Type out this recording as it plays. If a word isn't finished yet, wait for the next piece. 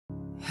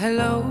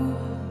Hello,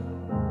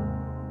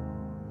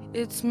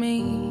 it's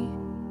me.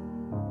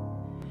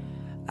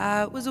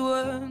 I was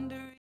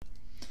wondering.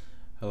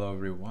 Hello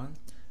everyone,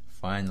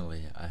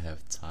 finally I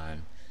have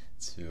time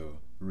to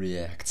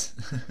react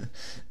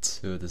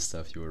to the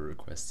stuff you were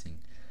requesting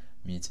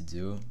me to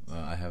do.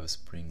 I have a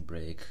spring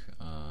break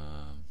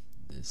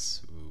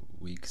this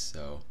week,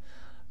 so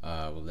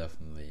we'll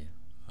definitely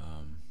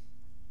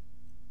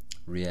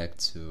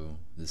react to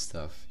the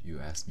stuff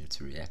you asked me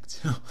to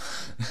react to.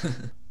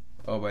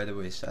 Oh, by the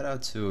way, shout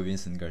out to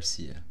Vincent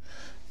Garcia.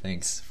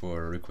 Thanks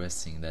for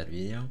requesting that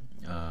video.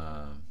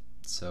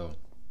 So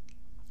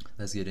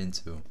let's get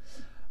into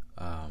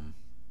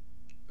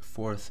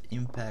Fourth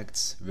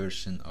Impact's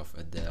version of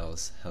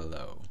Adele's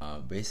Hello.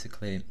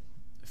 Basically,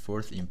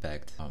 Fourth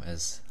Impact,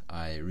 as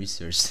I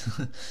researched,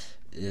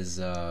 is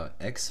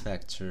X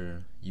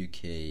Factor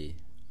UK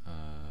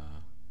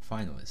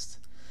Finalist.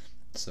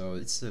 So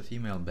it's a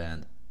female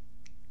band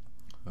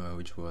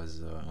which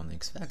was on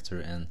X Factor,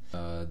 and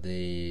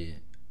they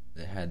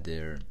had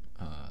their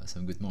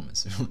some good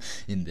moments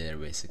in there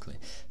basically.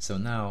 So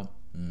now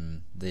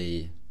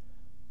they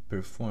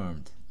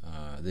performed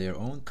their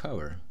own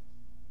cover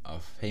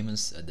of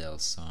famous Adele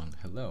song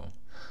Hello.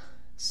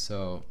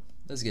 So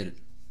let's get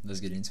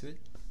into it.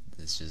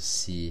 Let's just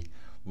see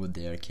what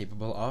they are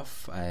capable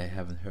of. I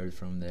haven't heard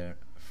from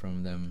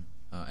them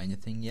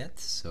anything yet,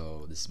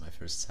 so this is my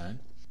first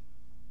time.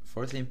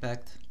 Fourth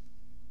Impact,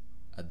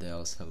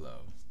 Adele's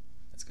Hello.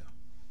 Let's go.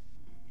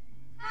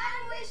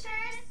 Hi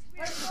wishers,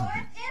 we're Fourth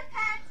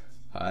Impact.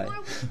 Hi.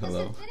 For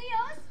Hello.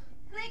 videos,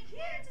 click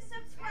here to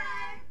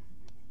subscribe.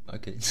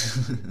 Okay.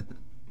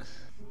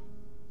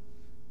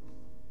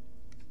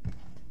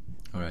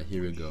 Alright,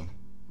 here we go.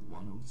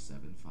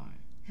 1075.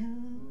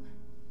 Hello,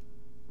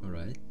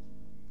 Alright,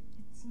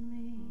 it's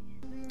me.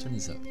 turn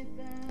this up.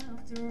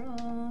 After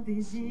all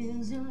these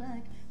years, you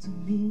like to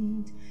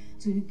meet,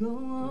 to go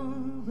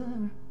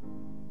over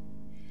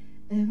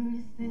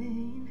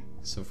everything.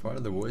 So far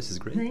the voice is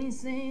great. They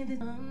say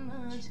that I'm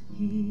much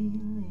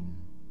healing.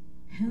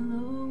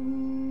 Hello,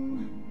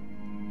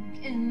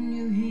 can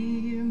you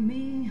hear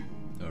me?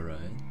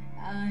 Alright.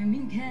 I'm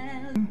in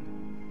Cali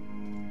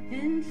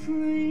and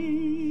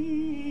free.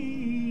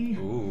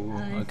 Ooh,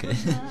 okay. I've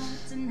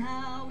forgotten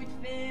how it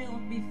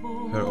felt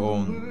before Her the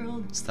own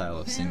world style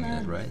of singing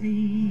it, right?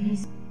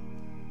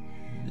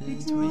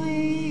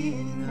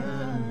 Between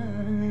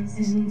us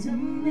and a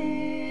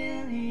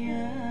million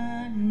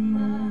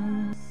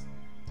miles.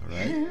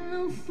 Alright.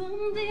 Hello from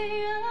the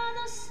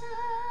other side.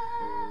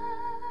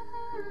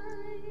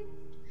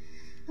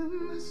 I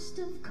must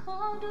have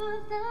called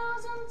 1,000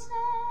 times.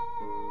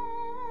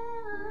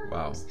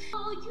 Wow.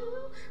 Oh,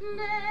 you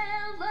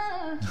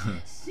never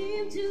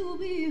seem to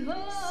be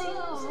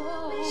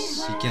home.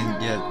 She can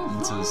get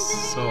into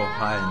so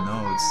high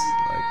notes.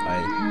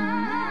 Like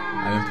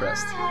I'm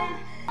impressed.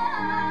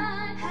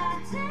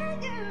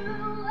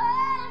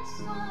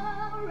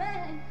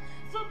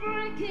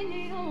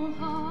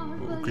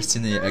 Ooh,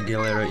 Christina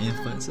Aguilera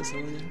influences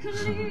over there.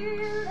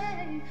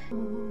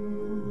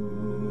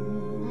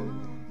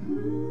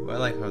 Well, I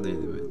like how they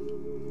do it.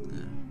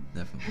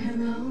 Yeah,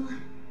 definitely.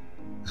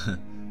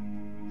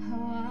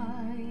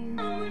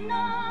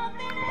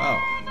 Wow.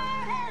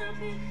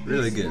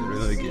 Really good,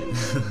 really good.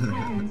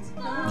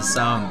 The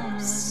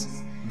sounds,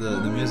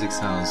 the music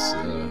sounds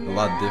a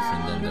lot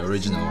different than the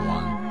original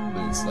one,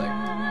 but it's like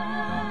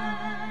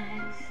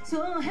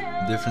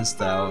different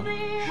style,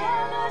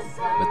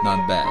 but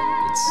not bad.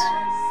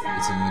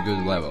 It's in a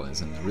good level.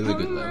 It's in a really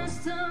good level.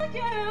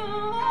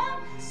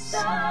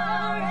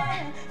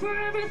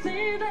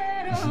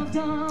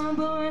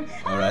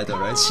 Alright,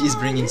 alright. She's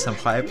bringing some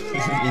hype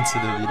into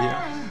the video.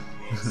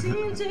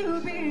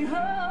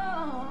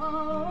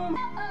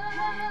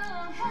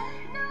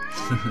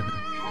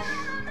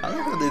 I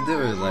like how they do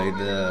it, like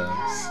the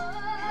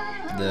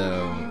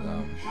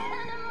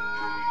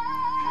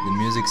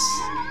music's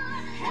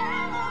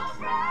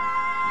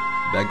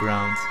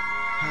background,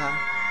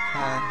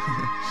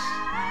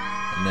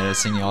 and they're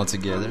singing all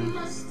together.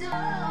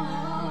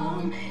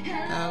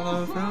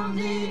 Hello from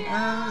the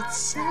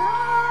outside.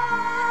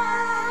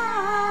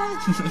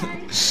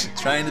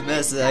 Trying the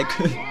best that I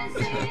could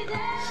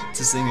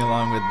to sing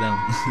along with them.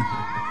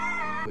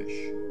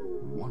 Wish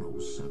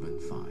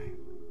 1075.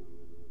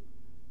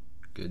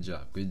 Good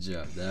job,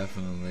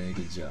 definitely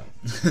good job.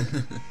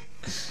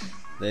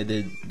 They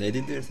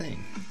did their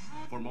thing.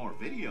 For more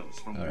videos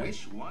from All right.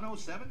 Wish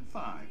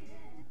 1075.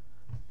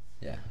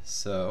 Yeah,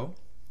 so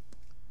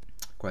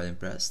quite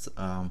impressed.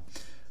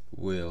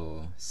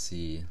 We'll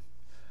see.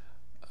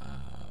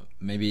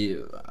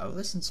 Maybe I'll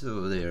listen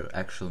to their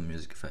actual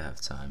music if I have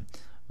time.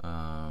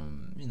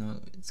 You know,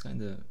 it's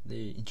kind of,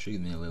 they intrigue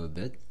me a little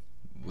bit.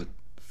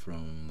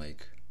 From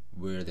like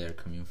where they're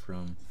coming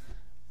from,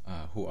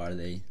 who are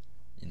they,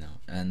 you know?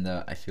 And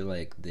I feel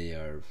like they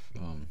are.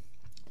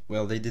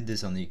 Well, they did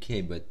this on the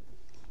UK, but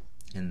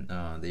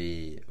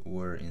they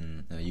were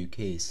in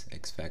UK's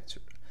X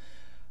Factor.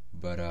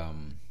 But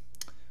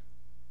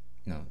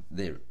you know,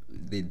 they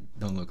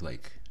don't look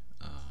like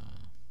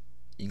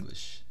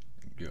English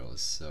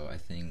girls, so I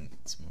think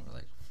it's more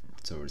like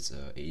towards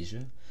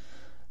Asia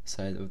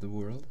side of the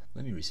world.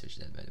 Let me research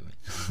that, by the way.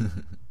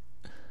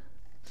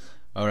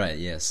 Alright,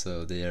 yeah,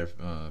 so they are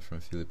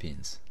from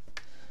Philippines.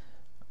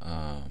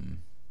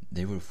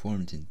 They were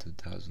formed in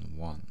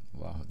 2001.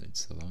 Wow,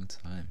 that's a long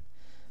time.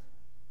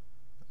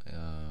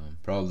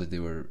 Probably they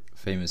were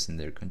famous in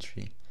their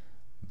country,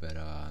 but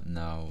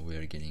now we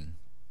are getting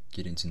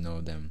to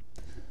know them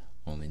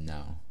only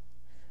now,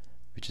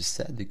 which is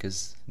sad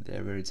because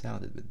they're very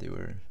talented, but they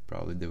were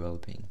probably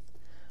developing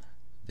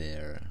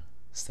their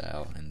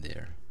style and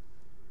their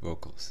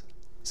vocals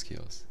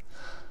skills.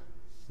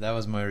 That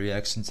was my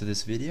reaction to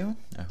this video.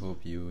 I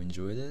hope you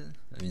enjoyed it.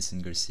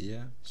 Vincent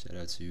Garcia, shout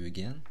out to you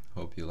again.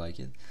 Hope you like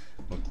it.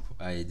 Hope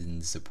I didn't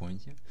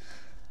disappoint you.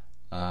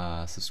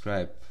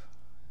 Subscribe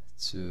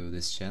to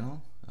this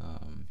channel.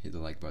 Hit the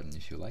like button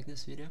if you like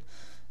this video,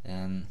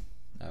 and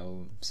I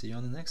will see you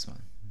on the next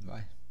one.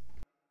 Bye.